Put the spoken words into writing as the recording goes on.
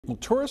Well,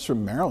 tourists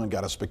from Maryland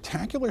got a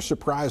spectacular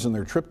surprise on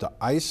their trip to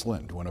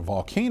Iceland when a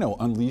volcano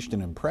unleashed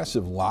an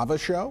impressive lava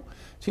show.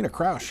 Tina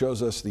Kraus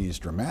shows us these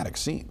dramatic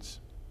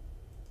scenes.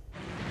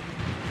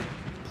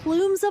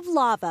 Plumes of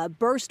lava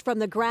burst from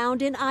the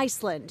ground in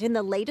Iceland in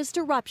the latest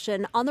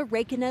eruption on the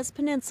Reykjanes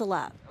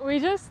Peninsula. We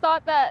just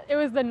thought that it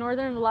was the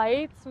northern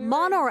lights.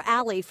 Manar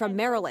Ali from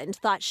Maryland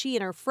thought she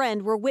and her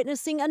friend were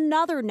witnessing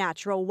another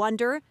natural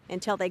wonder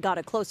until they got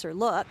a closer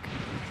look.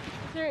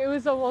 It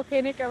was a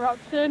volcanic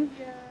eruption,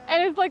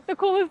 and it's like the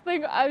coolest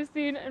thing I've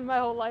seen in my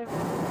whole life.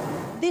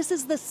 This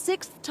is the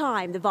 6th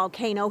time the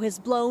volcano has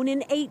blown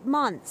in 8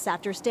 months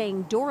after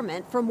staying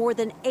dormant for more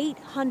than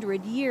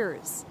 800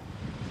 years.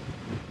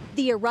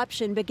 The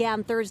eruption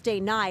began Thursday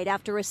night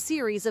after a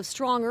series of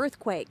strong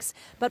earthquakes,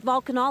 but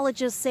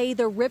volcanologists say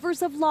the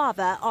rivers of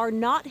lava are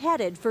not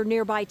headed for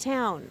nearby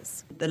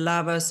towns. The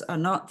lavas are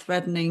not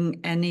threatening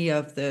any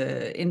of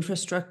the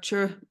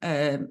infrastructure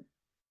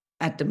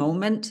at the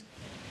moment,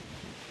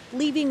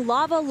 leaving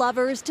lava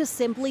lovers to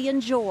simply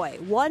enjoy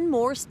one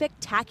more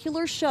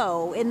spectacular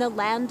show in the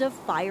land of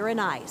fire and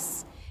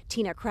ice.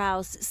 Tina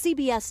Kraus,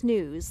 CBS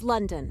News,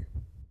 London.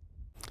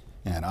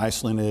 And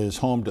Iceland is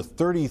home to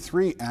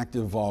 33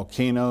 active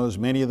volcanoes,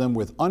 many of them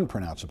with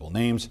unpronounceable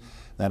names.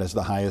 That is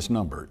the highest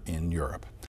number in Europe.